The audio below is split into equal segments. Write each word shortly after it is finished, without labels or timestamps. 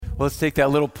Let's take that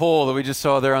little poll that we just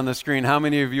saw there on the screen. How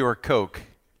many of you are Coke?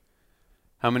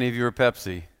 How many of you are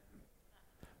Pepsi?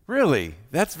 Really?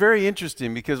 That's very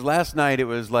interesting because last night it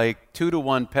was like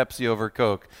 2-1 Pepsi over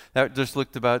Coke. That just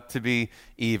looked about to be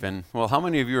even. Well, how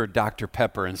many of you are Dr.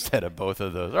 Pepper instead of both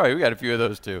of those? All right, we got a few of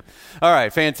those too. All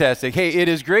right, fantastic. Hey, it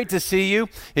is great to see you.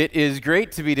 It is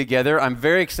great to be together. I'm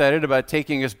very excited about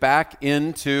taking us back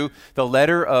into the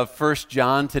letter of 1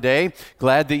 John today.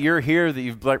 Glad that you're here, that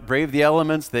you've braved the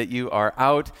elements, that you are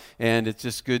out, and it's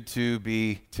just good to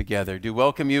be together. Do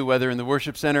welcome you, whether in the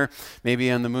worship center,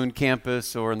 maybe on the Moon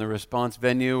campus, or in the Response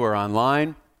venue, or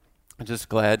online. I'm just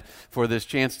glad for this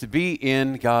chance to be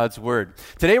in God's Word.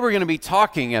 Today we're going to be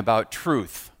talking about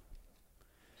truth.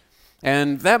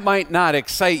 And that might not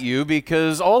excite you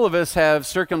because all of us have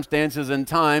circumstances and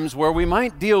times where we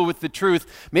might deal with the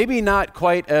truth maybe not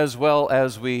quite as well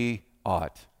as we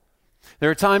ought. There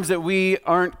are times that we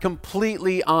aren't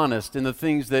completely honest in the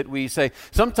things that we say.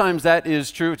 Sometimes that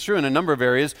is true. It's true in a number of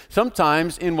areas.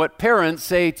 Sometimes in what parents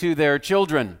say to their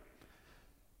children.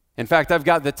 In fact, I've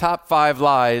got the top 5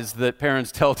 lies that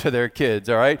parents tell to their kids,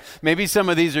 all right? Maybe some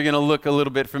of these are going to look a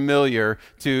little bit familiar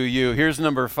to you. Here's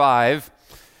number 5.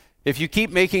 If you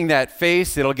keep making that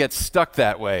face, it'll get stuck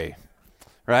that way,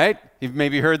 right? You've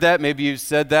maybe heard that. Maybe you've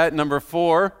said that. Number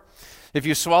 4, if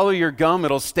you swallow your gum,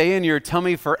 it'll stay in your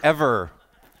tummy forever.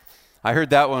 I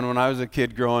heard that one when I was a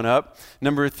kid growing up.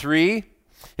 Number 3,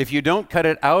 if you don't cut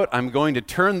it out, I'm going to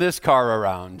turn this car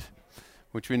around,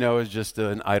 which we know is just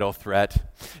an idle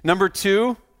threat. Number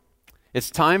 2,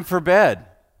 it's time for bed.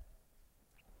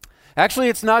 Actually,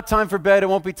 it's not time for bed. It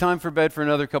won't be time for bed for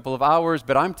another couple of hours,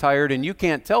 but I'm tired and you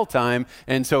can't tell time,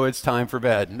 and so it's time for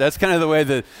bed. That's kind of the way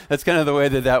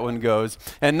that one goes.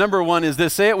 And number 1 is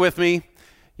this, say it with me,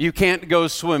 you can't go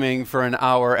swimming for an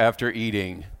hour after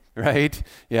eating. Right?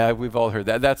 Yeah, we've all heard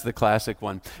that. That's the classic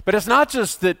one. But it's not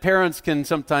just that parents can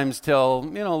sometimes tell,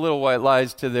 little white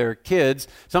lies to their kids.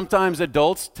 Sometimes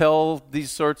adults tell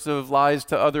these sorts of lies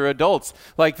to other adults.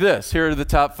 Like this. Here are the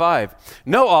top 5.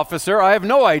 No, officer, I have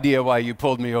no idea why you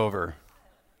pulled me over.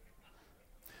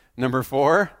 Number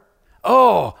 4.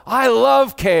 Oh, I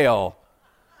love kale.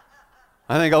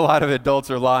 I think a lot of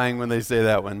adults are lying when they say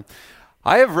that one.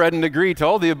 I have read and agree to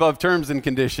all the above terms and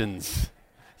conditions.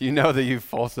 You know that you've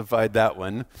falsified that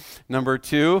one. Number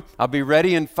 2, I'll be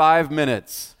ready in 5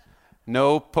 minutes.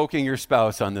 No poking your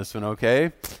spouse on this one,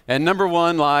 okay? And number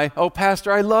 1 lie, oh,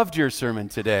 Pastor, I loved your sermon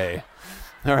today.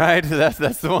 All right, that's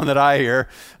the one that I hear.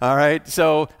 All right,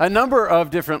 so a number of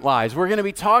different lies. We're going to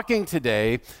be talking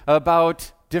today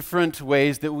about different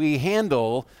ways that we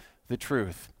handle the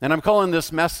truth. And I'm calling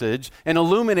this message an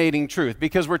illuminating truth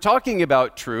because we're talking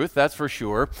about truth, that's for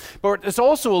sure, but it's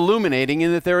also illuminating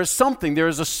in that there is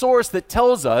a source that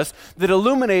tells us, that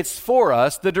illuminates for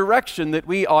us the direction that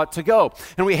we ought to go.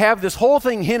 And we have this whole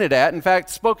thing hinted at, in fact,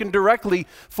 spoken directly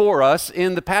for us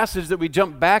in the passage that we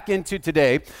jump back into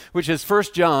today, which is 1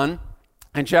 John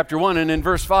in chapter 1, and in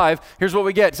verse 5, here's what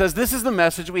we get. It says, this is the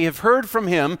message we have heard from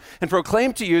him and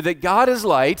proclaim to you that God is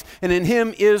light, and in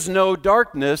him is no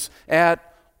darkness at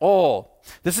all.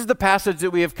 This is the passage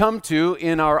that we have come to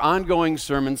in our ongoing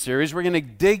sermon series. We're going to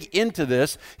dig into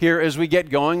this here as we get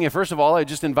going. And first of all, I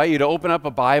just invite you to open up a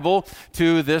Bible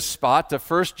to this spot, to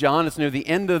 1 John. It's near the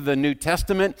end of the New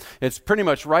Testament. It's pretty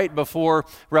much right before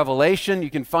Revelation.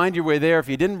 You can find your way there. If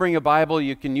you didn't bring a Bible,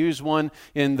 you can use one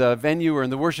in the venue or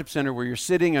in the worship center where you're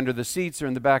sitting, under the seats or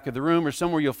in the back of the room, or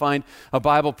somewhere you'll find a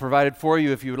Bible provided for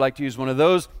you if you would like to use one of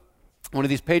those. One of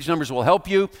these page numbers will help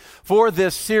you. For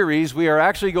this series, we are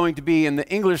actually going to be in the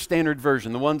English Standard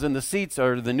Version. The ones in the seats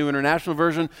are the New International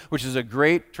Version, which is a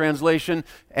great translation,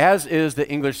 as is the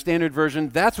English Standard Version.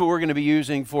 That's what we're going to be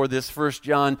using for this 1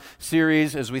 John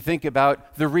series as we think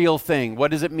about the real thing.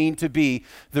 What does it mean to be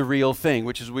the real thing,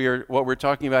 which is what we're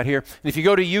talking about here. And if you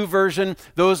go to YouVersion,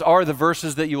 those are the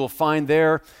verses that you will find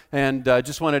there. And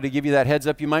just wanted to give you that heads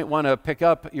up. You might want to pick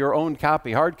up your own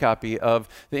copy, hard copy of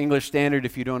the English Standard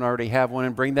if you don't already have one,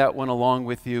 and bring that one along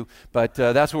with you. But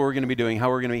that's what we're going to be doing, how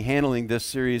we're going to be handling this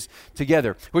series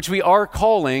together, which we are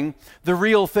calling The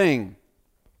Real Thing.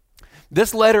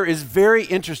 This letter is very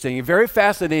interesting and very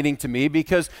fascinating to me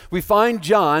because we find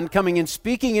John coming and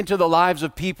speaking into the lives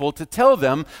of people to tell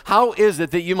them how is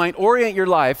it that you might orient your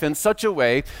life in such a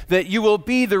way that you will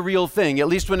be the real thing, at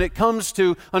least when it comes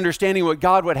to understanding what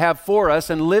God would have for us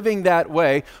and living that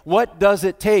way. What does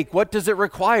it take? What does it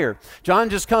require? John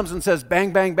just comes and says,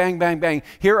 bang, bang, bang, bang, bang.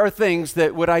 Here are things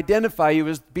that would identify you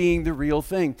as being the real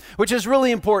thing, which is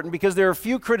really important because there are a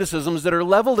few criticisms that are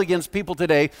leveled against people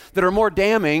today that are more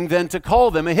damning than to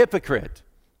call them a hypocrite.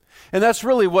 And that's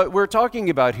really what we're talking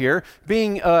about here.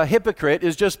 Being a hypocrite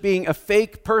is just being a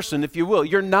fake person, if you will.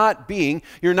 You're not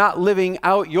living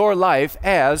out your life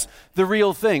as the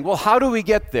real thing. Well, how do we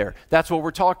get there? That's what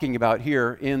we're talking about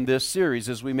here in this series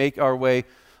as we make our way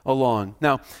along.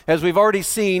 Now, as we've already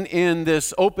seen in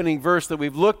this opening verse that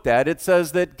we've looked at, it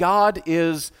says that God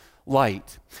is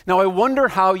light. Now, I wonder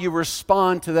how you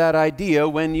respond to that idea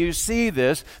when you see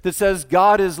this that says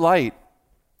God is light.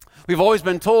 We've always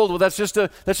been told, well, that's just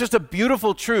a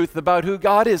beautiful truth about who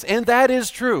God is, and that is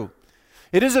true.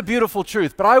 It is a beautiful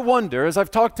truth, but I wonder, as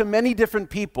I've talked to many different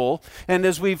people, and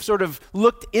as we've sort of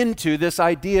looked into this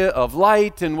idea of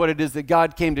light and what it is that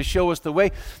God came to show us the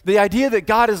way, the idea that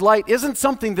God is light isn't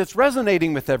something that's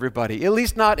resonating with everybody, at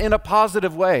least not in a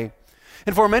positive way.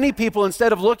 And for many people,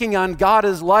 instead of looking on God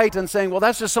as light and saying, well,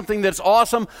 that's just something that's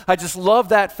awesome, I just love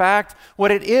that fact, what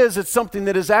it is, it's something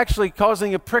that is actually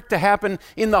causing a prick to happen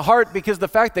in the heart, because the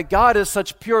fact that God is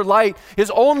such pure light is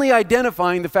only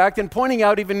identifying the fact and pointing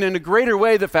out even in a greater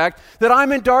way the fact that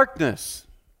I'm in darkness.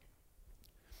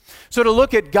 So to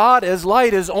look at God as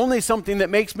light is only something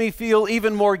that makes me feel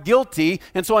even more guilty,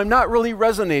 and so I'm not really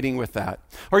resonating with that.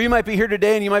 Or you might be here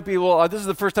today and you might be, well, this is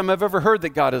the first time I've ever heard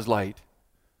that God is light.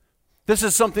 This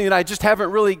is something that I just haven't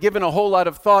really given a whole lot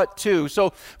of thought to. So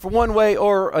for one way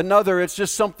or another, it's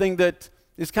just something that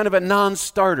is kind of a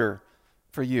non-starter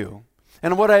for you.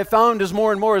 And what I found is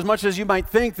more and more, as much as you might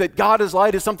think that God is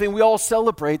light is something we all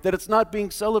celebrate, that it's not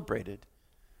being celebrated.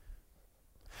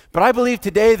 But I believe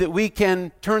today that we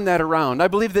can turn that around. I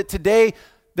believe that today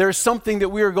there's something that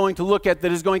we are going to look at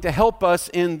that is going to help us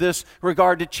in this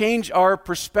regard to change our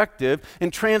perspective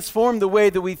and transform the way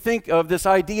that we think of this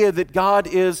idea that God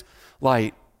is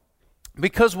light.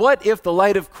 Because what if the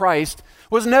light of Christ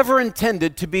was never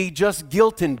intended to be just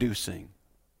guilt-inducing?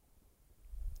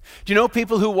 Do you know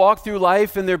people who walk through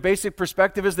life and their basic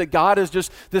perspective is that God is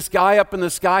just this guy up in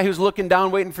the sky who's looking down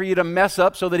waiting for you to mess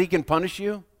up so that he can punish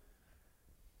you?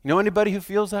 You know anybody who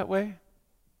feels that way?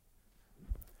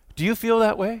 Do you feel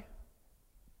that way?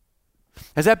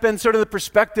 Has that been sort of the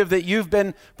perspective that you've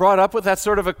been brought up with? That's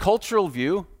sort of a cultural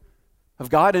view of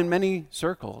God in many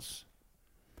circles.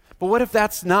 But what if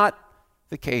that's not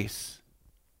the case?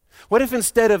 What if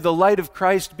instead of the light of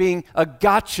Christ being a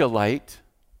gotcha light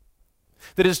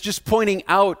that is just pointing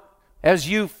out as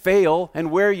you fail and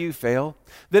where you fail,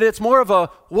 that it's more of a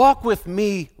walk with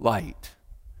me light?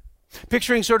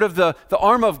 Picturing sort of the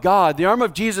arm of God, the arm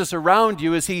of Jesus around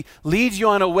you as he leads you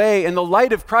on a way, and the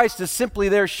light of Christ is simply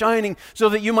there shining so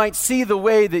that you might see the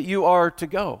way that you are to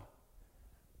go.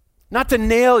 Not to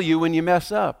nail you when you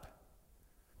mess up,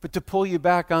 but to pull you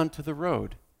back onto the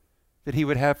road that he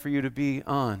would have for you to be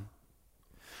on.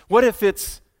 What if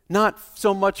it's not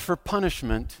so much for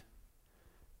punishment,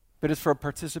 but it's for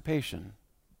participation?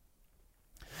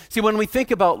 See, when we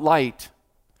think about light,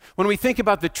 when we think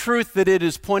about the truth that it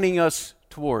is pointing us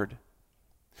toward,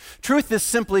 truth is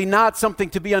simply not something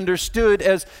to be understood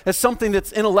as something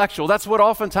that's intellectual. That's what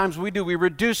oftentimes we do. We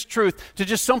reduce truth to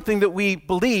just something that we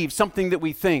believe, something that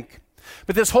we think.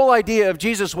 But this whole idea of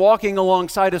Jesus walking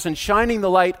alongside us and shining the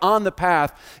light on the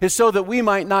path is so that we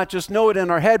might not just know it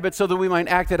in our head, but so that we might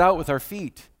act it out with our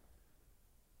feet.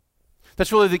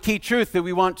 That's really the key truth that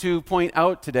we want to point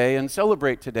out today and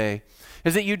celebrate today,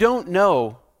 is that you don't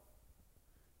know,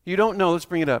 let's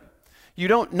bring it up. You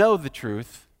don't know the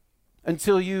truth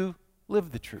until you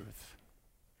live the truth.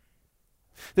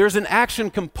 There's an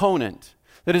action component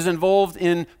that is involved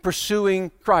in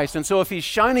pursuing Christ. And so if he's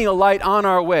shining a light on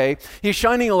our way, he's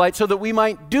shining a light so that we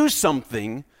might do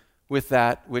something with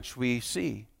that which we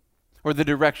see, or the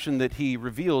direction that he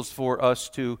reveals for us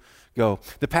to go.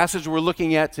 The passage we're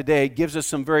looking at today gives us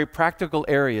some very practical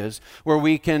areas where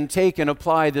we can take and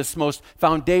apply this most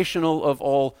foundational of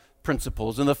all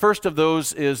principles. And the first of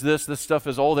those is this. This stuff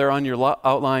is all there on your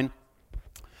outline.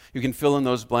 You can fill in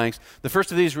those blanks. The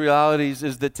first of these realities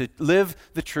is that to live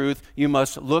the truth, you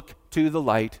must look to the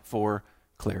light for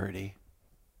clarity.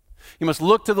 You must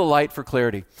look to the light for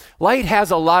clarity. Light has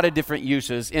a lot of different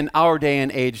uses in our day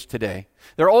and age today.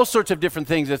 There are all sorts of different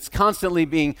things that's constantly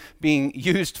being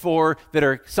used for, that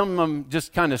are some of them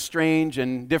just kind of strange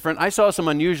and different. I saw some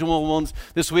unusual ones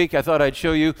this week I thought I'd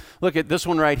show you. Look at this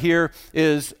one right here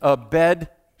is a bed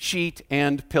sheet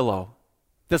and pillow.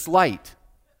 This light.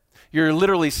 You're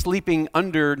literally sleeping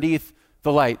underneath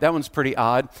the light. That one's pretty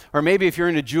odd. Or maybe if you're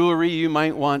into jewelry, you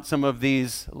might want some of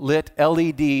these lit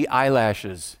LED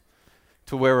eyelashes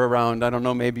to wear around. I don't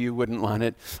know, maybe you wouldn't want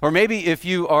it. Or maybe if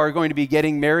you are going to be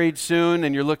getting married soon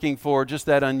and you're looking for just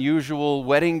that unusual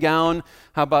wedding gown,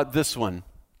 how about this one?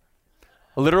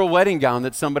 A literal wedding gown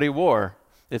that somebody wore.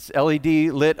 It's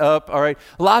LED lit up, all right.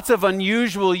 Lots of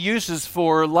unusual uses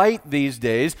for light these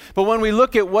days. But when we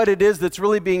look at what it is that's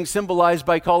really being symbolized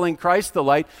by calling Christ the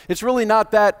light, it's really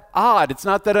not that odd. It's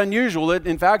not that unusual.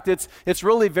 In fact, it's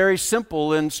really very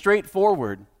simple and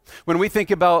straightforward. When we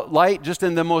think about light just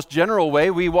in the most general way,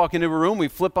 we walk into a room, we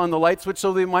flip on the light switch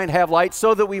so that we might have light,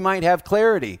 so that we might have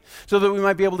clarity, so that we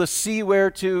might be able to see where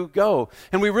to go.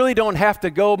 And we really don't have to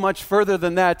go much further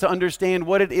than that to understand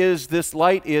what it is this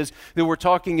light is that we're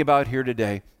talking about here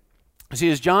today. See,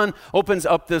 as John opens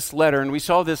up this letter, and we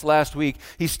saw this last week,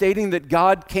 he's stating that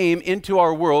God came into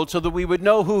our world so that we would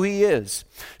know who he is,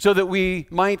 so that we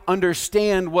might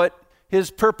understand what his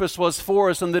purpose was for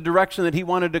us and the direction that he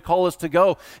wanted to call us to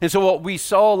go. And so what we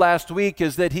saw last week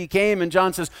is that he came, and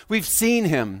John says, we've seen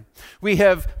him. We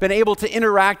have been able to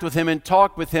interact with him and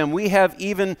talk with him. We have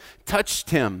even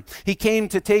touched him. He came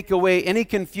to take away any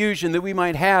confusion that we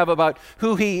might have about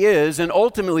who he is, and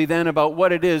ultimately then about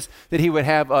what it is that he would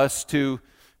have us to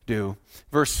do.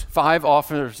 Verse 5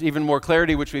 offers even more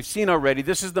clarity, which we've seen already.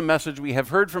 This is the message we have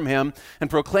heard from him and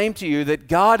proclaim to you, that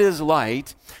God is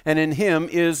light, and in him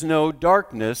is no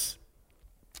darkness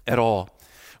at all.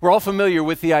 We're all familiar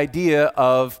with the idea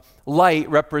of light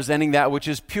representing that which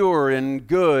is pure and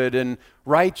good and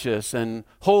righteous and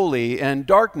holy, and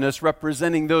darkness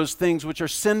representing those things which are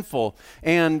sinful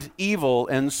and evil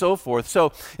and so forth.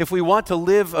 So if we want to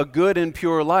live a good and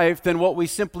pure life, then what we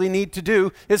simply need to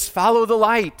do is follow the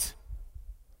light.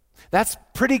 That's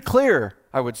pretty clear,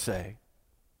 I would say.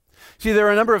 See, there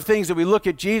are a number of things that we look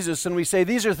at Jesus and we say,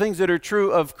 these are things that are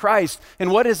true of Christ.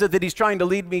 And what is it that he's trying to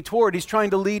lead me toward? He's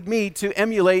trying to lead me to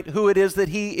emulate who it is that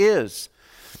he is.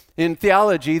 In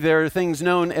theology, there are things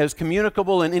known as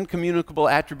communicable and incommunicable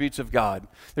attributes of God.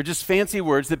 They're just fancy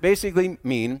words that basically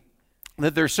mean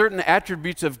that there are certain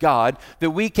attributes of God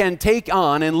that we can take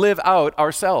on and live out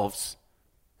ourselves.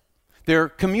 They're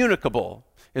communicable,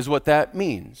 is what that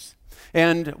means.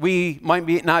 And we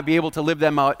might not be able to live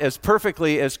them out as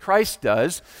perfectly as Christ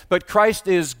does, but Christ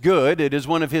is good. It is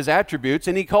one of his attributes,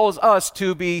 and he calls us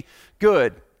to be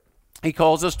good. He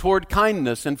calls us toward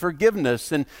kindness and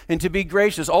forgiveness and to be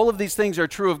gracious. All of these things are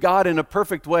true of God in a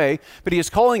perfect way, but he is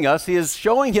calling us, he is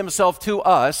showing himself to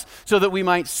us so that we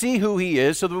might see who he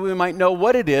is, so that we might know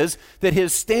what it is that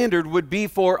his standard would be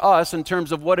for us in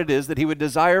terms of what it is that he would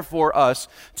desire for us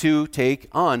to take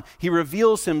on. He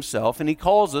reveals himself, and he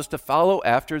calls us to follow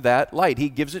after that light. He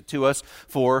gives it to us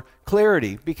for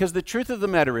clarity, because the truth of the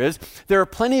matter is there are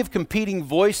plenty of competing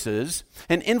voices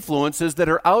and influences that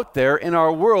are out there in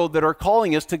our world that are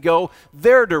calling us to go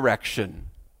their direction.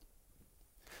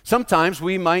 Sometimes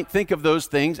we might think of those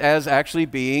things as actually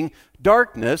being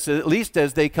darkness, at least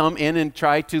as they come in and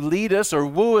try to lead us or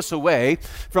woo us away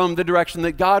from the direction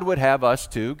that God would have us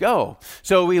to go.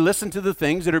 So we listen to the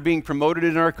things that are being promoted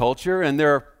in our culture, and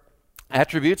there are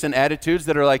attributes and attitudes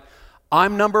that are like,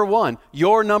 I'm number one,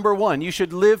 you're number one, you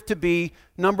should live to be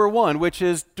number one, which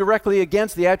is directly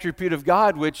against the attribute of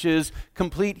God, which is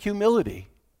complete humility.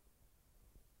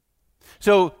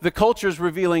 So the culture is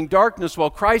revealing darkness, while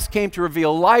Christ came to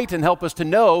reveal light and help us to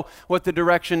know what the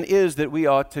direction is that we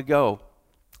ought to go.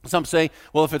 Some say,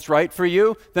 well, if it's right for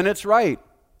you, then it's right.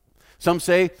 Some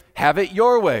say, have it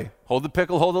your way. Hold the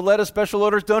pickle, hold the lettuce, special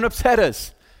orders don't upset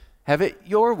us. Have it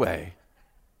your way.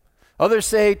 Others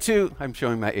say I'm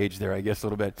showing my age there, I guess, a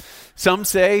little bit. Some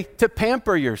say to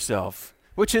pamper yourself,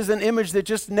 which is an image that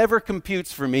just never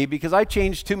computes for me because I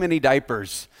change too many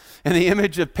diapers. And the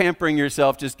image of pampering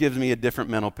yourself just gives me a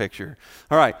different mental picture.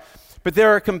 All right. But there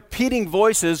are competing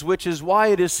voices, which is why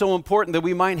it is so important that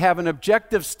we might have an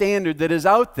objective standard that is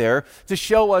out there to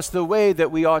show us the way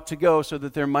that we ought to go, so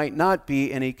that there might not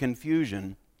be any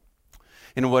confusion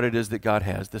in what it is that God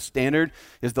has. The standard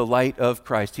is the light of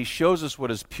Christ. He shows us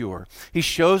what is pure. He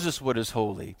shows us what is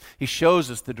holy. He shows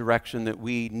us the direction that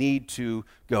we need to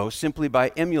go simply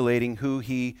by emulating who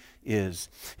he is.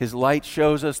 His light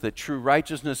shows us that true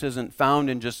righteousness isn't found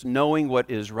in just knowing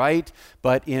what is right,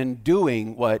 but in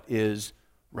doing what is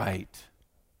right.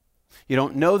 You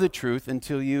don't know the truth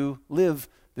until you live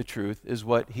the truth, is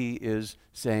what he is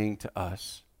saying to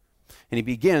us. And he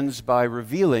begins by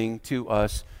revealing to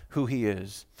us who he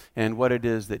is and what it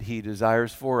is that he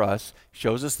desires for us,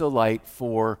 shows us the light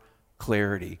for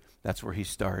clarity. That's where he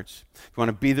starts. If you want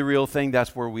to be the real thing,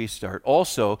 that's where we start.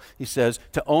 Also, he says,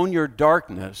 to own your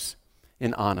darkness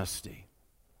in honesty.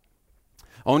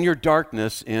 Own your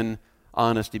darkness in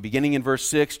honesty. Beginning in verse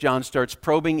 6, John starts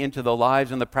probing into the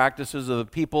lives and the practices of the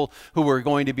people who were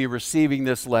going to be receiving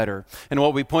this letter. And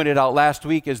what we pointed out last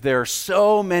week is there are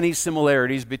so many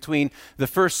similarities between the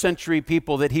first century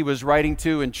people that he was writing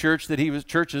to and churches that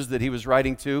he was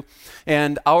writing to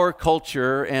and our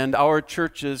culture and our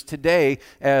churches today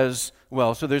as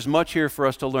well. So there's much here for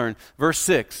us to learn. Verse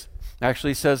 6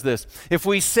 actually says this: if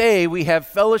we say we have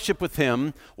fellowship with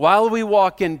him while we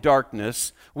walk in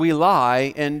darkness, we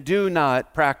lie and do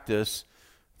not practice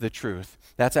the truth.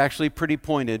 That's actually pretty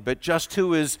pointed, but just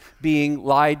who is being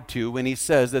lied to when he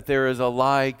says that there is a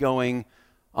lie going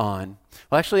on?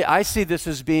 Well, actually, I see this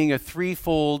as being a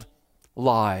threefold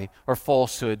lie or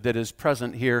falsehood that is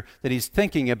present here that he's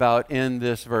thinking about in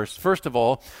this verse. First of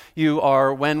all,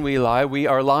 when we lie, we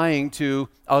are lying to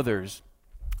others.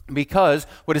 Because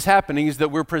what is happening is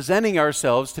that we're presenting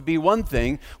ourselves to be one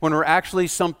thing when we're actually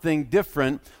something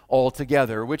different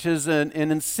altogether, which is an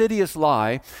insidious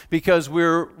lie because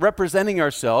we're representing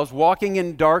ourselves, walking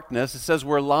in darkness. It says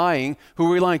we're lying. Who are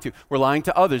we lying to? We're lying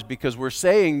to others because we're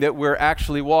saying that we're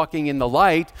actually walking in the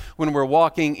light when we're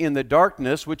walking in the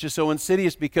darkness, which is so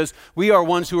insidious because we are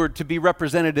ones who are to be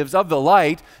representatives of the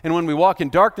light. And when we walk in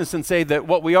darkness and say that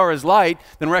what we are is light,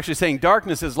 then we're actually saying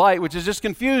darkness is light, which is just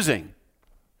confusing.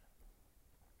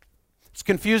 It's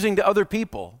confusing to other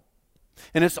people.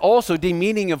 And it's also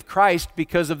demeaning of Christ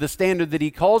because of the standard that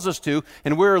he calls us to.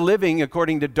 And we're living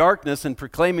according to darkness and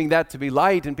proclaiming that to be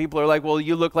light. And people are like, well,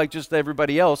 you look like just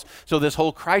everybody else. So this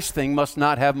whole Christ thing must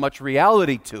not have much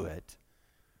reality to it,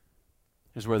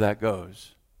 is where that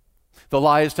goes. The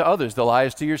lie is to others. The lie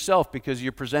is to yourself because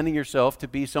you're presenting yourself to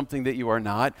be something that you are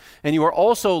not. And you are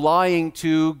also lying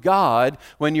to God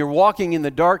when you're walking in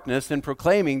the darkness and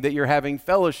proclaiming that you're having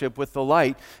fellowship with the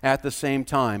light at the same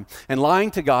time. And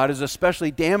lying to God is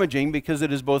especially damaging because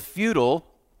it is both futile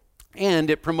and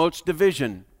it promotes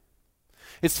division.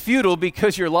 It's futile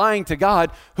because you're lying to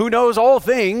God who knows all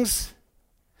things,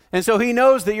 and so he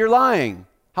knows that you're lying.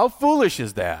 How foolish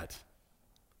is that?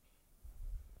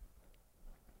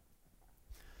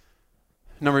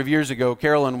 A number of years ago,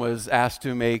 Carolyn was asked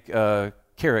to make a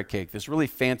carrot cake, this really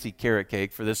fancy carrot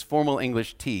cake for this formal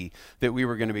English tea that we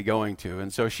were going to be going to.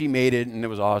 And so she made it, and it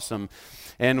was awesome.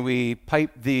 And we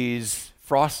piped these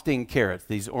frosting carrots,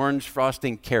 these orange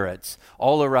frosting carrots,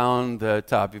 all around the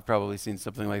top. You've probably seen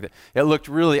something like that. It looked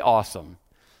really awesome.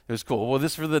 It was cool. Well,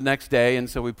 this is for the next day, and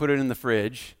so we put it in the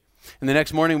fridge. And the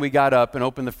next morning, we got up and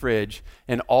opened the fridge,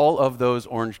 and all of those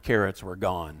orange carrots were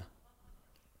gone.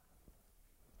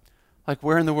 Like,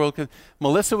 where in the world could...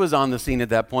 Melissa was on the scene at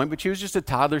that point, but she was just a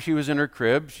toddler. She was in her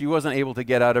crib. She wasn't able to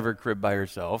get out of her crib by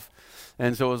herself.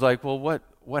 And so it was like, well,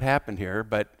 what happened here?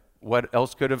 But what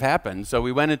else could have happened? So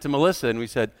we went into Melissa and we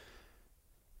said,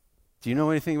 do you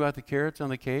know anything about the carrots on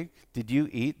the cake? Did you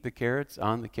eat the carrots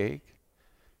on the cake?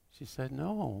 She said,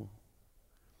 no.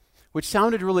 Which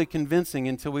sounded really convincing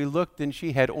until we looked and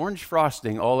she had orange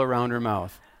frosting all around her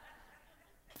mouth.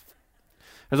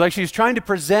 It was like she was trying to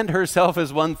present herself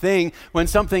as one thing when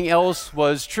something else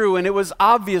was true, and it was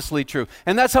obviously true.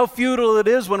 And that's how futile it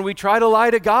is when we try to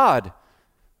lie to God.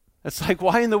 It's like,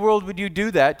 why in the world would you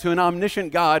do that to an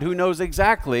omniscient God who knows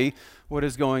exactly what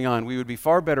is going on? We would be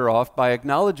far better off by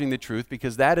acknowledging the truth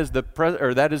because that is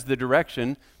the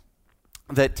direction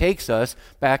that takes us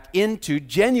back into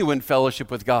genuine fellowship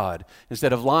with God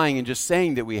instead of lying and just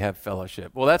saying that we have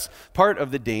fellowship. Well, that's part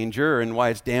of the danger and why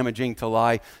it's damaging to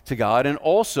lie to God, and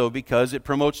also because it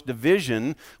promotes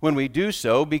division when we do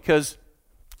so, because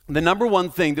the number one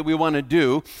thing that we want to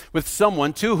do with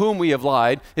someone to whom we have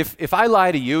lied, if I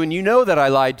lie to you and you know that I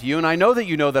lied to you and I know that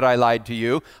you know that I lied to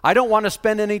you, I don't want to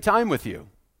spend any time with you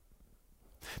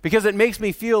because it makes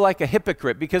me feel like a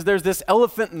hypocrite because there's this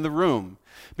elephant in the room.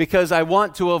 Because I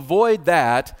want to avoid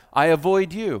that, I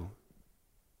avoid you.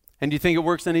 And do you think it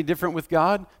works any different with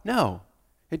God? No,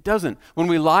 it doesn't. When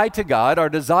we lie to God, our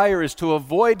desire is to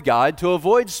avoid God, to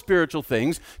avoid spiritual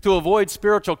things, to avoid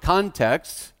spiritual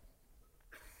contexts,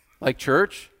 like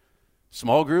church,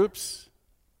 small groups,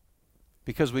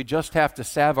 because we just have to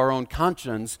salve our own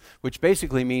conscience, which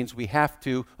basically means we have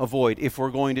to avoid if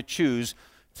we're going to choose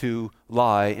to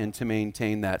lie and to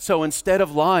maintain that. So instead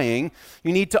of lying,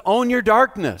 you need to own your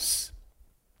darkness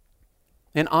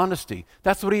in honesty.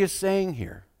 That's what he is saying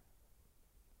here.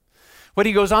 What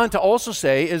he goes on to also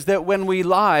say is that when we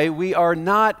lie, we are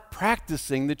not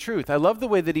practicing the truth. I love the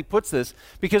way that he puts this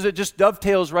because it just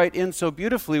dovetails right in so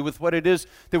beautifully with what it is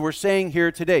that we're saying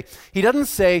here today. He doesn't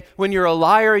say when you're a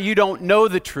liar, you don't know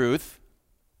the truth,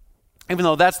 even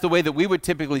though that's the way that we would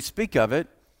typically speak of it.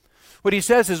 What he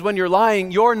says is when you're lying,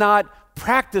 you're not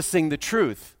practicing the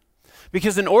truth.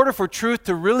 Because in order for truth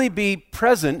to really be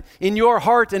present in your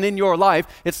heart and in your life,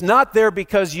 it's not there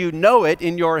because you know it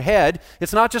in your head.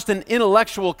 It's not just an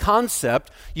intellectual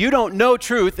concept. You don't know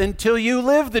truth until you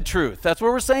live the truth. That's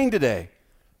what we're saying today.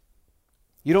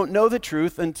 You don't know the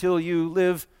truth until you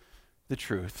live the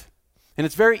truth. And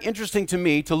it's very interesting to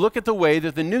me to look at the way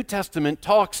that the New Testament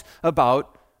talks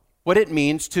about what it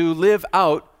means to live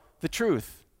out the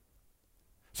truth.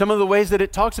 Some of the ways that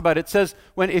it talks about it says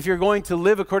if you're going to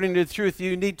live according to the truth,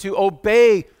 you need to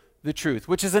obey the truth,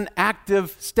 which is an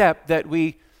active step that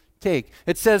we take.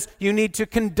 It says you need to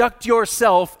conduct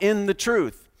yourself in the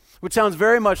truth, which sounds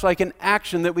very much like an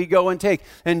action that we go and take.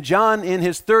 And John, in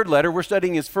his third letter, we're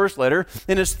studying his first letter,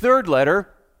 in his third letter,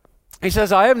 he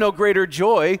says, I have no greater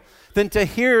joy than to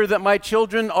hear that my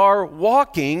children are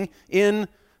walking in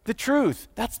the truth.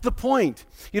 That's the point.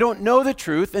 You don't know the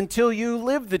truth until you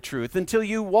live the truth, until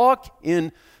you walk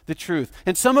in the truth.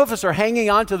 And some of us are hanging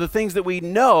on to the things that we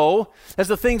know as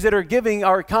the things that are giving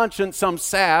our conscience some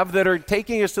salve, that are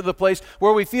taking us to the place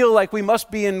where we feel like we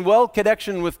must be in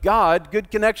connection with God,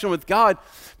 good connection with God,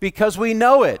 because we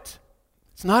know it.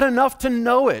 It's not enough to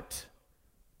know it,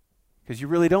 because you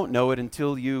really don't know it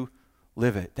until you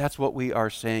live it. That's what we are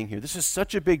saying here. This is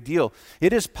such a big deal.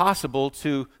 It is possible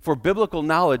for biblical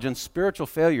knowledge and spiritual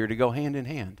failure to go hand in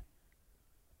hand.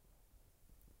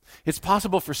 It's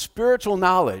possible for spiritual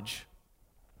knowledge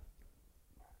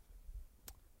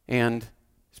and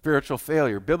spiritual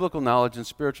failure, biblical knowledge and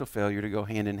spiritual failure to go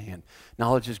hand in hand.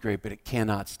 Knowledge is great, but it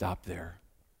cannot stop there.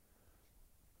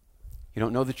 You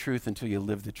don't know the truth until you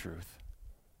live the truth.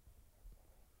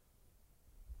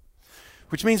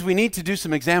 Which means we need to do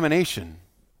some examination.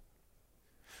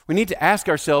 We need to ask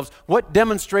ourselves, what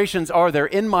demonstrations are there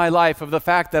in my life of the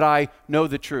fact that I know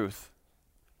the truth?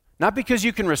 Not because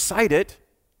you can recite it,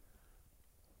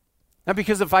 not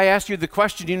because if I ask you the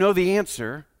question, you know the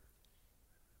answer.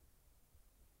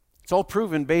 It's all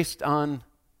proven based on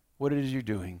what it is you're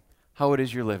doing, how it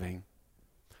is you're living.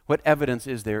 What evidence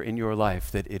is there in your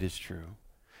life that it is true?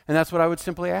 And that's what I would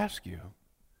simply ask you.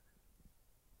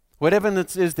 What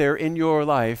evidence is there in your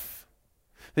life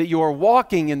that you are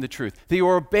walking in the truth, that you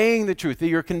are obeying the truth, that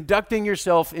you're conducting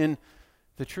yourself in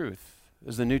the truth?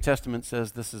 As the New Testament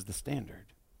says, this is the standard.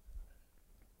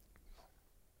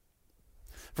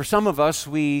 For some of us,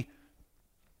 we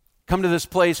come to this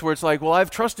place where it's like, well,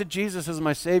 I've trusted Jesus as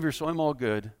my Savior, so I'm all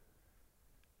good.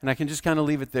 And I can just kind of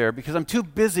leave it there because I'm too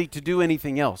busy to do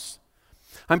anything else.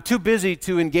 I'm too busy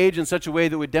to engage in such a way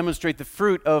that would demonstrate the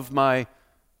fruit of my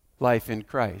life in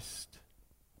Christ.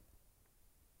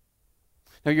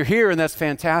 Now you're here and that's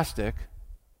fantastic.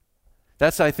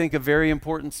 That's, I think, a very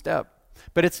important step.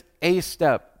 But it's a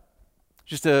step.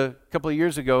 Just a couple of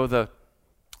years ago, the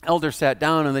elder sat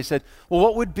down and they said, well,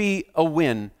 what would be a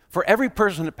win for every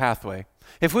person at Pathway?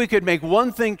 If we could make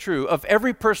one thing true of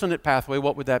every person at Pathway,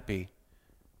 what would that be?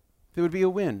 There would be a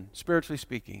win, spiritually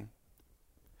speaking.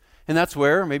 And that's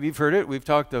where, maybe you've heard it, we've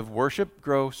talked of worship,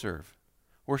 grow, serve.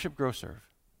 Worship, grow, serve.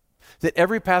 That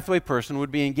every Pathway person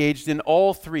would be engaged in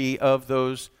all three of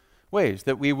those ways.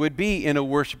 That we would be in a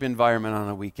worship environment on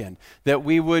a weekend. That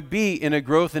we would be in a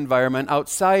growth environment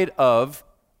outside of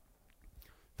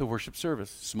the worship service.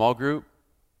 Small group,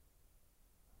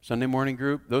 Sunday morning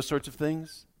group, those sorts of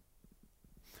things.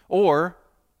 Or,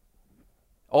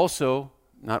 also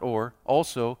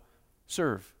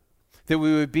serve. That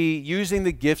we would be using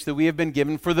the gifts that we have been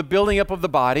given for the building up of the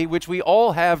body, which we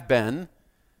all have been,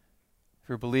 if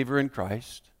you're a believer in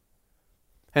Christ,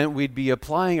 and we'd be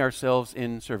applying ourselves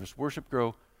in service. Worship,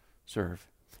 grow, serve.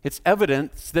 It's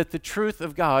evidence that the truth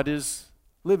of God is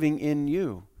living in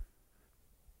you.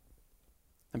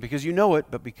 And because you know it,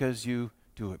 but because you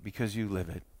do it, because you live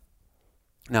it.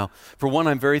 Now, for one,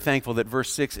 I'm very thankful that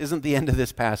verse 6 isn't the end of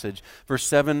this passage. Verse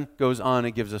 7 goes on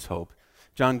and gives us hope.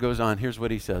 John goes on, here's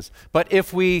what he says. But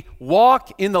if we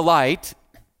walk in the light,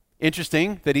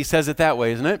 interesting that he says it that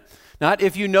way, isn't it? Not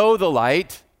if you know the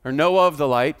light or know of the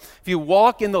light. If you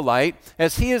walk in the light,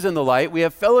 as he is in the light, we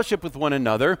have fellowship with one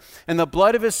another, and the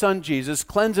blood of his Son Jesus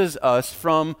cleanses us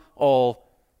from all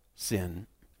sin.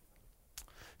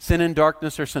 Sin and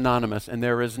darkness are synonymous, and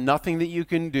there is nothing that you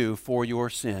can do for your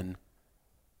sin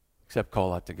except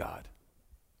call out to God.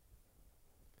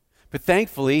 But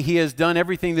thankfully, he has done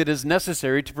everything that is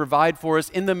necessary to provide for us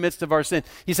in the midst of our sin.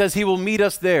 He says he will meet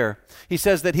us there. He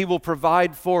says that he will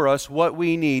provide for us what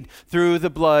we need through the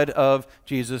blood of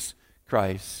Jesus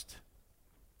Christ.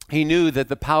 He knew that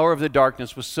the power of the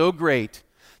darkness was so great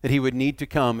that he would need to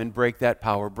come and break that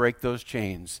power, break those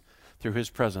chains through his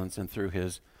presence and through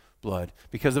his blood.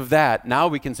 Because of that, now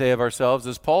we can say of ourselves,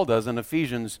 as Paul does in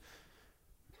Ephesians,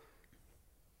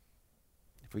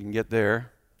 if we can get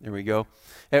there, There we go.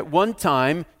 At one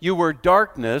time you were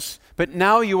darkness, but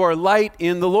now you are light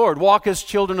in the Lord. Walk as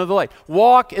children of the light.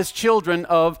 Walk as children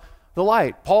of the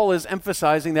light. Paul is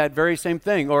emphasizing that very same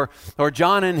thing. Or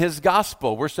John in his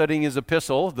gospel. We're studying his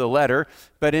epistle, the letter,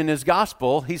 but in his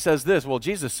gospel he says this. Well,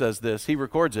 Jesus says this. He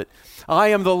records it. I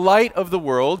am the light of the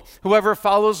world. Whoever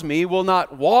follows me will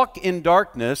not walk in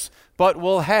darkness, but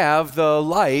will have the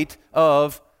light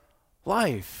of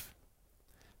life.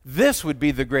 This would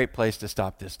be the great place to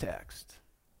stop this text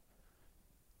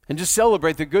and just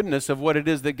celebrate the goodness of what it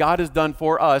is that God has done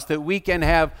for us, that we can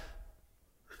have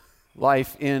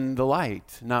life in the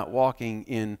light, not walking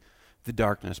in the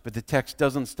darkness. But the text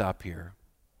doesn't stop here.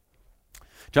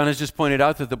 John has just pointed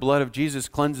out that the blood of Jesus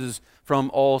cleanses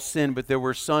from all sin, but there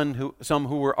were some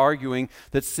who were arguing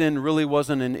that sin really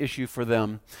wasn't an issue for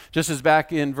them. Just as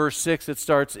back in verse 6 it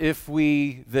starts, if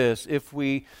we this, if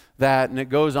we that, and it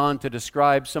goes on to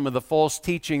describe some of the false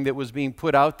teaching that was being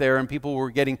put out there and people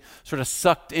were getting sort of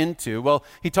sucked into. Well,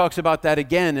 he talks about that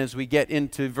again as we get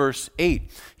into verse 8.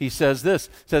 He says this,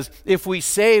 if we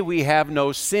say we have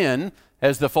no sin,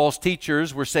 as the false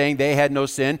teachers were saying they had no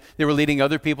sin, they were leading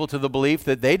other people to the belief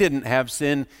that they didn't have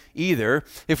sin either.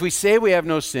 If we say we have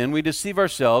no sin, we deceive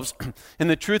ourselves,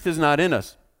 and the truth is not in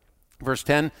us. Verse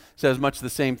 10 says much the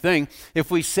same thing.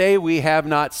 If we say we have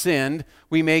not sinned,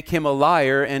 we make him a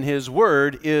liar, and his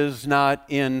word is not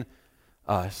in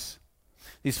us.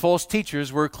 These false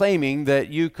teachers were claiming that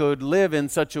you could live in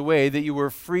such a way that you were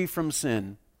free from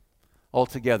sin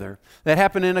altogether. That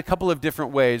happened in a couple of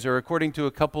different ways, or according to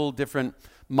a couple different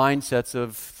mindsets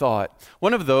of thought.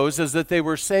 One of those is that they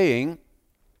were saying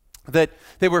that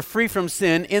they were free from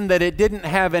sin in that it didn't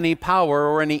have any power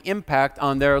or any impact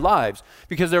on their lives,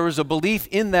 because there was a belief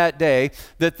in that day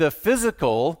that the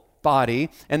physical body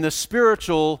and the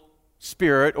spiritual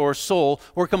spirit or soul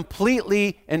were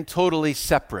completely and totally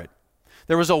separate.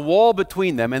 There was a wall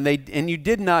between them, and you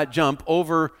did not jump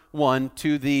over one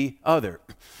to the other.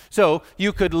 So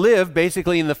you could live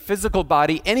basically in the physical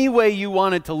body any way you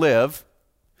wanted to live,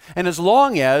 and as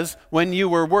long as when you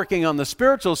were working on the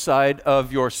spiritual side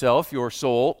of yourself, your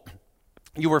soul,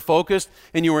 you were focused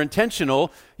and you were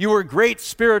intentional, you were great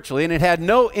spiritually, and it had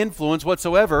no influence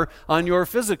whatsoever on your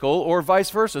physical or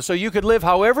vice versa. So you could live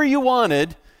however you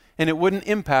wanted, and it wouldn't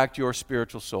impact your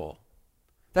spiritual soul.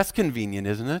 That's convenient,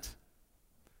 isn't it?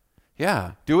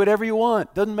 Yeah, do whatever you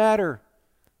want, doesn't matter.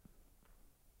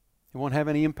 It won't have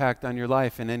any impact on your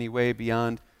life in any way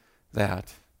beyond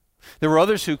that. There were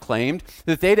others who claimed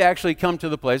that they'd actually come to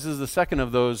the place, this is the second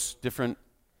of those different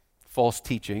false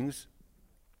teachings,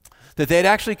 that they'd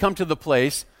actually come to the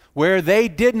place where they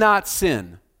did not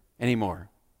sin anymore.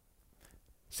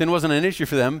 Sin wasn't an issue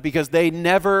for them because they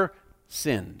never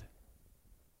sinned.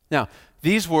 Now,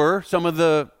 these were some of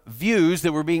the views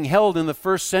that were being held in the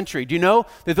first century. Do you know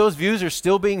that those views are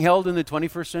still being held in the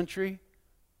 21st century?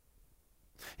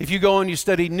 If you go and you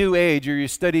study New Age or you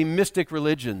study mystic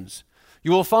religions,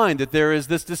 you will find that there is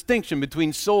this distinction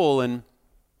between soul and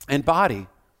body.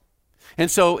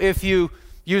 And so if you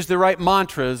use the right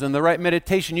mantras and the right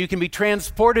meditation, you can be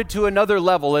transported to another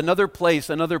level, another place,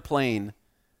 another plane,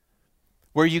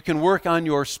 where you can work on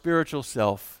your spiritual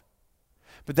self.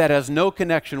 But that has no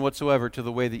connection whatsoever to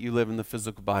the way that you live in the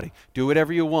physical body. Do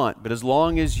whatever you want, but as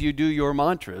long as you do your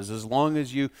mantras, as long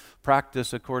as you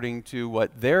practice according to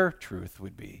what their truth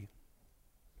would be,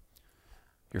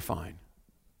 you're fine.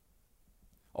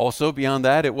 Also, beyond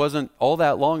that, it wasn't all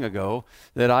that long ago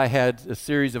that I had a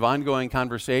series of ongoing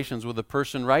conversations with a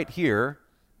person right here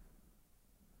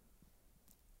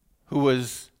who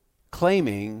was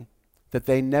claiming that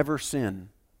they never sin.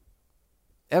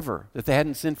 Ever, that they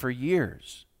hadn't sinned for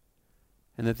years,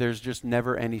 and that there's just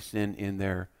never any sin in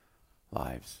their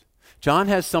lives. John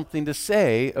has something to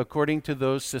say according to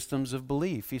those systems of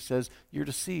belief. He says, you're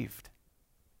deceived.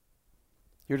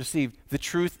 You're deceived. The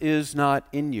truth is not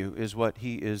in you, is what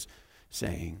he is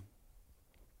saying.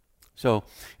 So,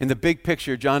 in the big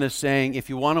picture, John is saying, if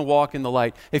you want to walk in the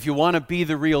light, if you want to be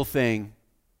the real thing,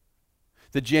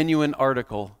 the genuine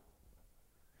article,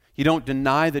 you don't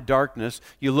deny the darkness.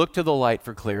 You look to the light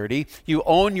for clarity. You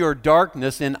own your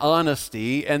darkness in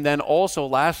honesty. And then also,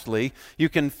 lastly, you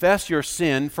confess your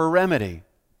sin for remedy.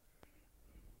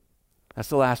 That's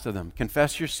the last of them.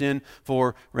 Confess your sin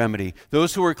for remedy.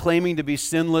 Those who were claiming to be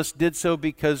sinless did so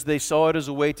because they saw it as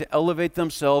a way to elevate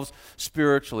themselves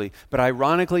spiritually. But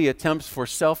ironically, attempts for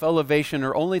self-elevation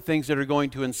are only things that are going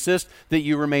to insist that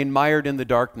you remain mired in the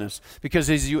darkness. Because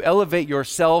as you elevate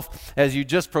yourself, as you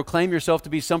just proclaim yourself to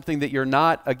be something that you're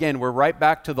not, again, we're right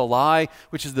back to the lie,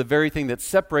 which is the very thing that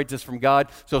separates us from God.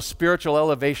 So spiritual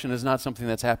elevation is not something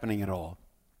that's happening at all.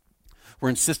 We're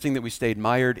insisting that we stayed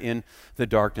mired in the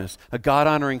darkness. A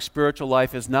God-honoring spiritual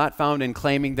life is not found in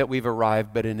claiming that we've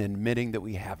arrived, but in admitting that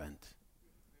we haven't.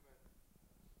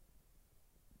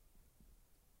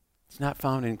 It's not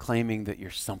found in claiming that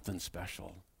you're something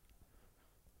special.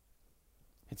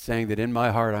 It's saying that in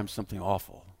my heart I'm something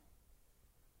awful.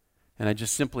 And I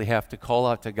just simply have to call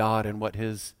out to God and what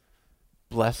His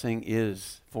blessing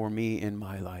is for me in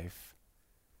my life.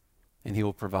 And He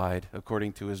will provide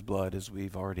according to His blood, as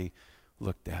we've already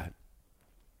looked at.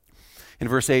 In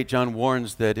verse 8, John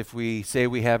warns that if we say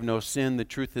we have no sin, the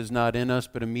truth is not in us.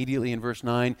 But immediately in verse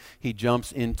 9, he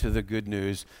jumps into the good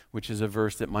news, which is a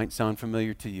verse that might sound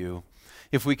familiar to you.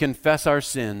 If we confess our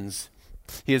sins,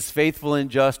 He is faithful and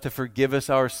just to forgive us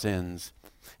our sins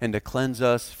and to cleanse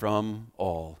us from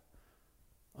all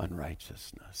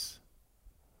unrighteousness.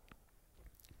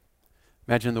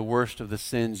 Imagine the worst of the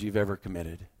sins you've ever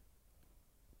committed.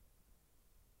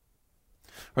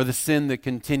 Or the sin that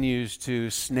continues to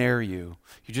snare you.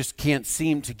 You just can't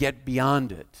seem to get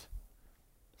beyond it.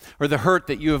 Or the hurt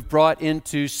that you have brought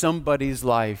into somebody's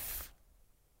life.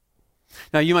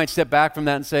 Now you might step back from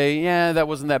that and say, yeah, that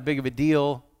wasn't that big of a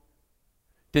deal.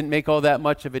 Didn't make all that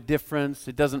much of a difference.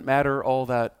 It doesn't matter all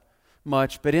that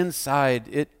much. But inside,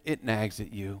 it nags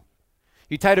at you.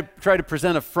 You try to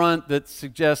present a front that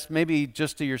suggests maybe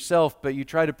just to yourself, but you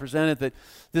try to present it that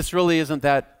this really isn't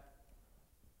that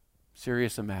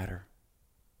serious a matter.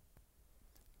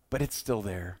 But it's still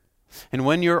there. And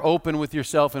when you're open with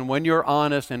yourself and when you're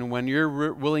honest and when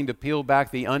you're willing to peel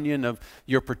back the onion of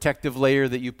your protective layer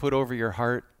that you put over your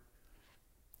heart,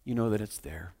 you know that it's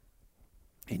there.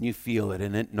 And you feel it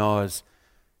and it gnaws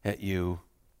at you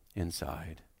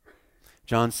inside.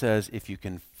 John says, if you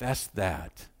confess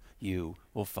that, you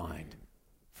will find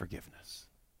forgiveness.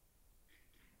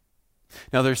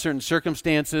 Now, there are certain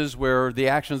circumstances where the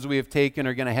actions we have taken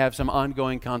are going to have some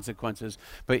ongoing consequences,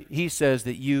 but he says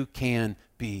that you can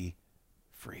be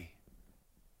free.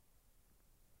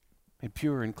 Made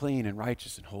pure and clean and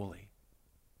righteous and holy.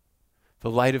 The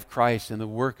light of Christ and the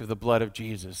work of the blood of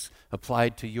Jesus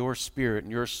applied to your spirit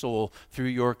and your soul through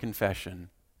your confession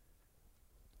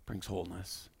brings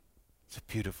wholeness. It's a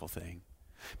beautiful thing.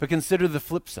 But consider the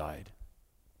flip side.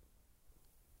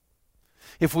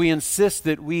 If we insist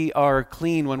that we are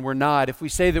clean when we're not, if we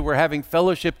say that we're having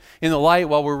fellowship in the light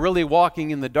while we're really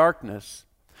walking in the darkness,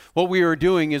 what we are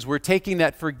doing is we're taking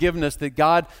that forgiveness that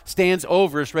God stands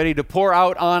over us, ready to pour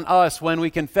out on us when we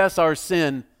confess our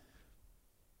sin,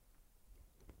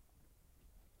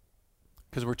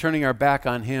 because we're turning our back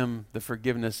on Him, the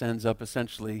forgiveness ends up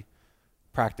essentially,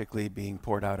 practically being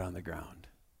poured out on the ground,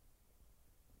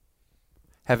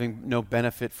 having no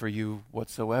benefit for you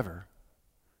whatsoever.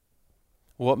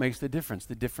 What makes the difference?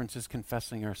 The difference is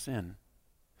confessing our sin,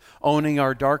 owning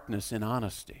our darkness in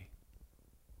honesty,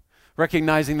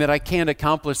 recognizing that I can't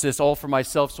accomplish this all for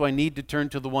myself, so I need to turn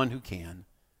to the one who can.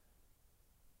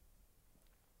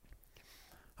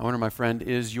 I wonder, my friend,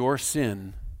 is your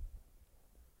sin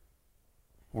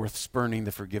worth spurning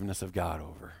the forgiveness of God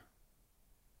over?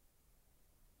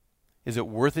 Is it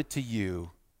worth it to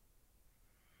you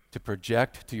to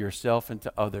project to yourself and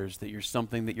to others that you're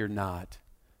something that you're not,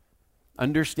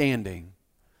 understanding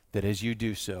that as you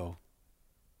do so,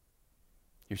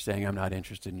 you're saying, I'm not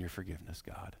interested in your forgiveness,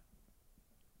 God,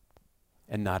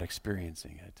 and not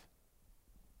experiencing it?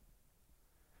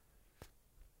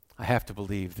 I have to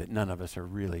believe that none of us are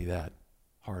really that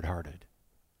hard-hearted.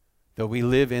 Though we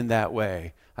live in that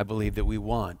way, I believe that we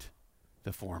want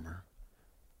the former.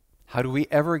 How do we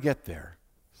ever get there?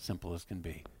 Simple as can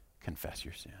be. Confess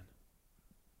your sin.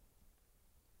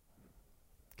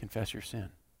 Confess your sin.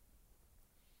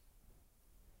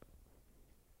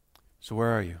 So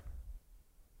where are you?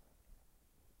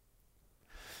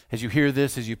 As you hear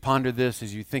this, as you ponder this,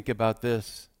 as you think about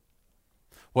this,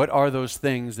 what are those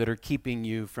things that are keeping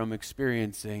you from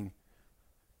experiencing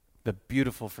the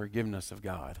beautiful forgiveness of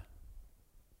God?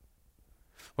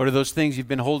 What are those things you've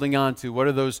been holding on to? What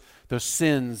are those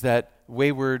sins, that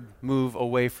wayward move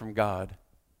away from God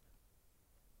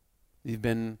you've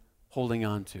been holding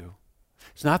on to?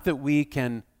 It's not that we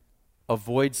can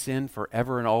avoid sin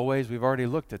forever and always. We've already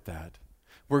looked at that.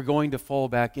 We're going to fall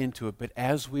back into it. But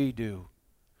as we do,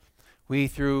 we,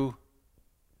 through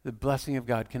the blessing of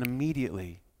God, can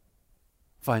immediately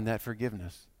find that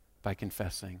forgiveness by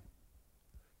confessing.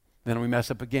 Then we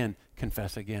mess up again,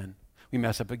 confess again. We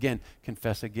mess up again,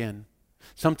 confess again.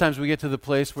 Sometimes we get to the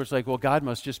place where it's like, well, God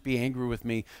must just be angry with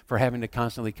me for having to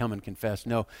constantly come and confess.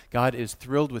 No, God is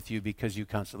thrilled with you because you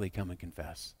constantly come and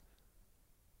confess.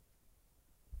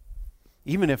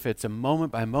 Even if it's a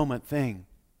moment-by-moment thing.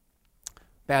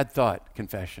 Bad thought,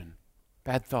 confession.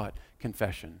 Bad thought,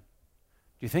 confession.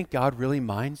 Do you think God really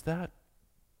minds that?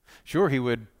 Sure, he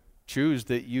would choose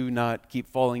that you not keep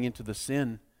falling into the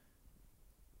sin.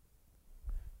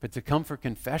 But to come for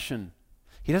confession,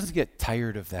 he doesn't get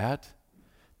tired of that.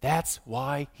 That's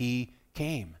why he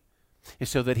came, is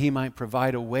so that he might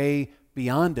provide a way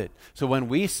beyond it. So when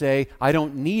we say, I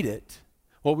don't need it,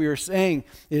 what we are saying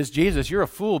is, Jesus, you're a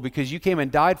fool because you came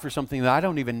and died for something that I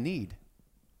don't even need,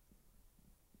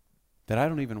 that I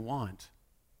don't even want.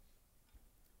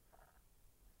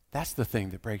 That's the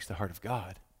thing that breaks the heart of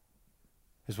God,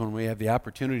 is when we have the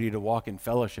opportunity to walk in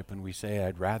fellowship and we say,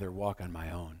 I'd rather walk on my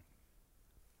own.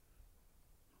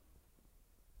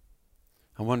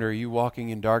 I wonder, are you walking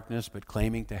in darkness but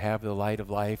claiming to have the light of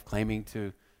life, claiming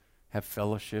to have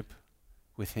fellowship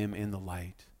with him in the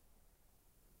light?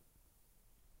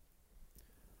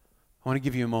 I want to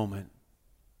give you a moment,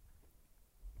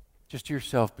 just to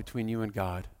yourself, between you and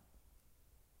God,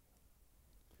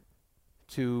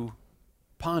 to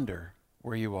ponder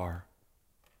where you are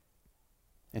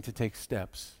and to take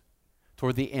steps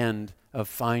toward the end of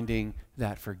finding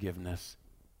that forgiveness.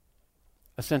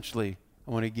 Essentially,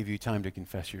 I want to give you time to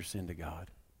confess your sin to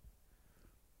God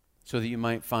so that you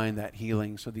might find that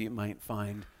healing, so that you might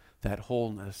find that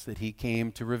wholeness that he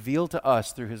came to reveal to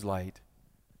us through his light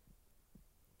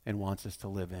and wants us to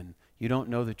live in. You don't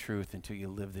know the truth until you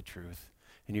live the truth,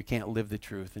 and you can't live the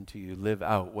truth until you live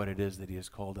out what it is that he has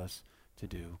called us to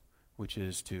do, which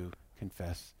is to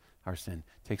confess our sin.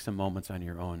 Take some moments on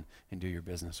your own and do your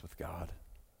business with God.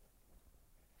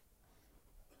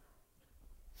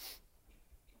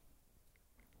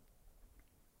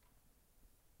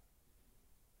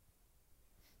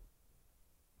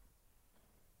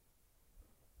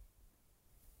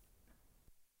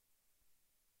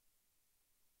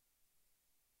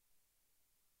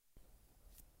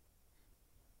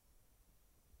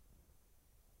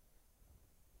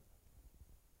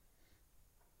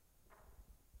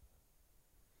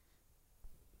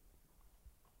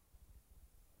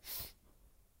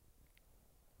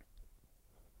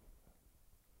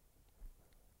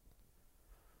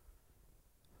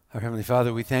 Our Heavenly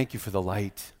Father, we thank you for the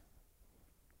light.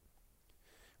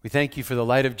 We thank you for the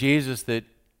light of Jesus that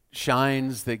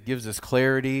shines, that gives us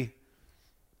clarity,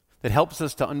 that helps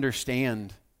us to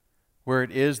understand where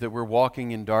it is that we're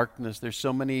walking in darkness. There's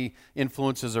so many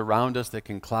influences around us that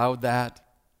can cloud that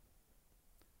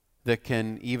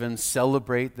can even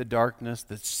celebrate the darkness,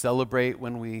 that celebrate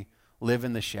when we live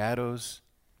in the shadows.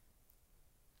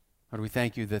 Lord, we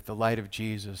thank you that the light of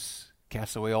Jesus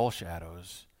casts away all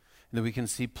shadows, and that we can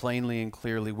see plainly and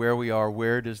clearly where we are,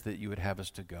 where it is that you would have us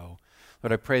to go.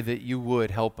 Lord, I pray that you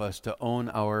would help us to own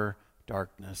our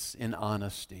darkness in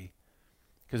honesty,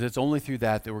 because it's only through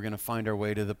that we're going to find our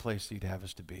way to the place you'd have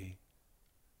us to be.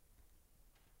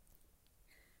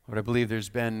 Lord, I believe there's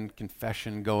been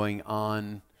confession going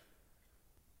on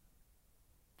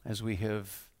as we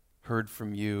have heard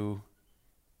from you,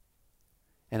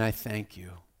 and I thank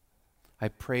you. I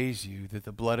praise you that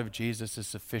the blood of Jesus is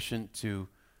sufficient to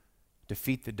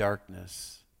defeat the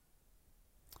darkness,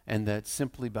 and that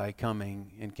simply by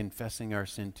coming and confessing our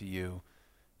sin to you,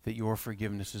 that your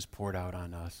forgiveness is poured out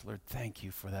on us. Lord, thank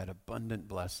you for that abundant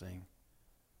blessing.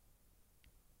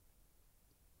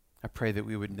 I pray that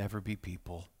we would never be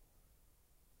people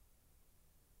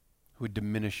who would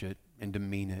diminish it and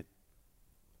demean it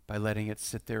by letting it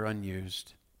sit there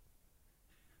unused,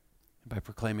 and by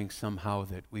proclaiming somehow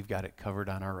that we've got it covered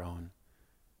on our own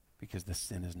because the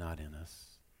sin is not in us.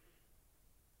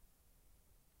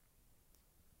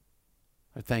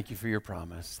 Lord, thank you for your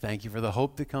promise. Thank you for the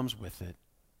hope that comes with it.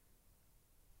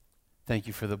 Thank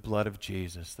you for the blood of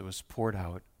Jesus that was poured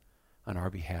out on our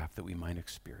behalf that we might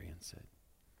experience it.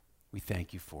 We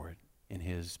thank you for it in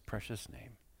his precious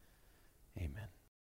name. Amen.